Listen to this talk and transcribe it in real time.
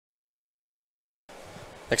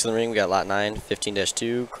Next in the ring, we got lot 9,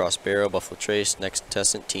 15-2, Cross Barrel, Buffalo Trace. Next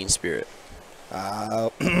contestant, Teen Spirit.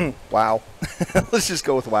 Wow. Let's just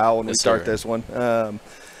go with wow when we start this one.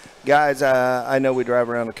 Guys, I know we drive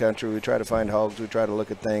around the country. We try to find hogs. We try to look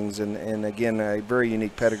at things. And again, a very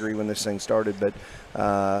unique pedigree when this thing started.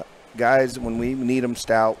 But, guys, when we need them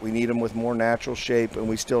stout, we need them with more natural shape, and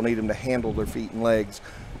we still need them to handle their feet and legs.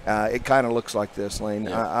 It kind of looks like this, Lane.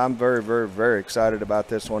 Yeah. I'm very, very, very excited about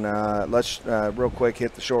this one. Let's real quick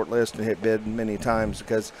hit the short list and hit bid many times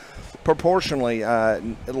because proportionally,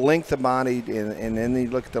 length of body and then you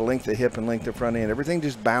look at the length of hip and length of front end, everything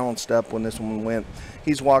just balanced up when this one went.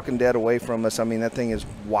 He's walking dead away from us. I mean, that thing is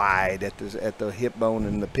wide at the hip bone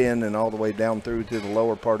and the pin and all the way down through to the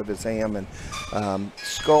lower part of his ham. And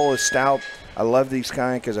skull is stout. I love these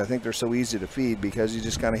kind because I think they're so easy to feed because you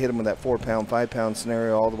just kind of hit them with that 4-pound, 5-pound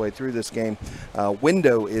scenario all the way through this game.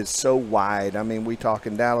 Window is so wide. I mean, we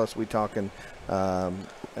talking Dallas, we talking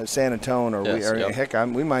San Antonio, or heck,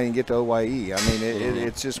 we might even get to OYE. I mean,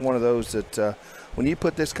 it's just one of those that when you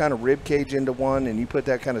put this kind of rib cage into one and you put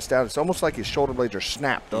that kind of stout, it's almost like his shoulder blades are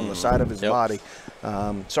snapped on the side of his body.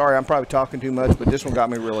 Sorry, I'm probably talking too much, but this one got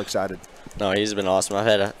me real excited. No, he's been awesome. I've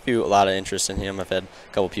had a lot of interest in him. I've had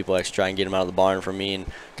a couple people actually try and get him out of the barn for me, and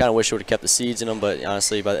kind of wish I would have kept the seeds in him. But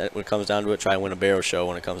honestly, when it comes down to it, try and win a barrow show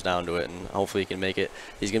when it comes down to it, and hopefully he can make it.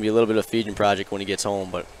 He's going to be a little bit of a feeding project when he gets home,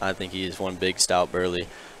 but I think he's one big stout burly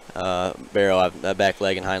barrow. I've that back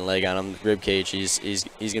leg and hind leg on him, rib cage. He's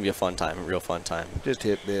going to be a fun time, a real fun time. Just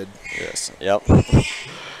hit bid. Yes. Yep.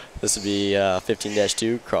 This would be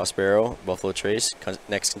 15-2 Cross Barrel Buffalo Trace.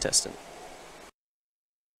 Next contestant.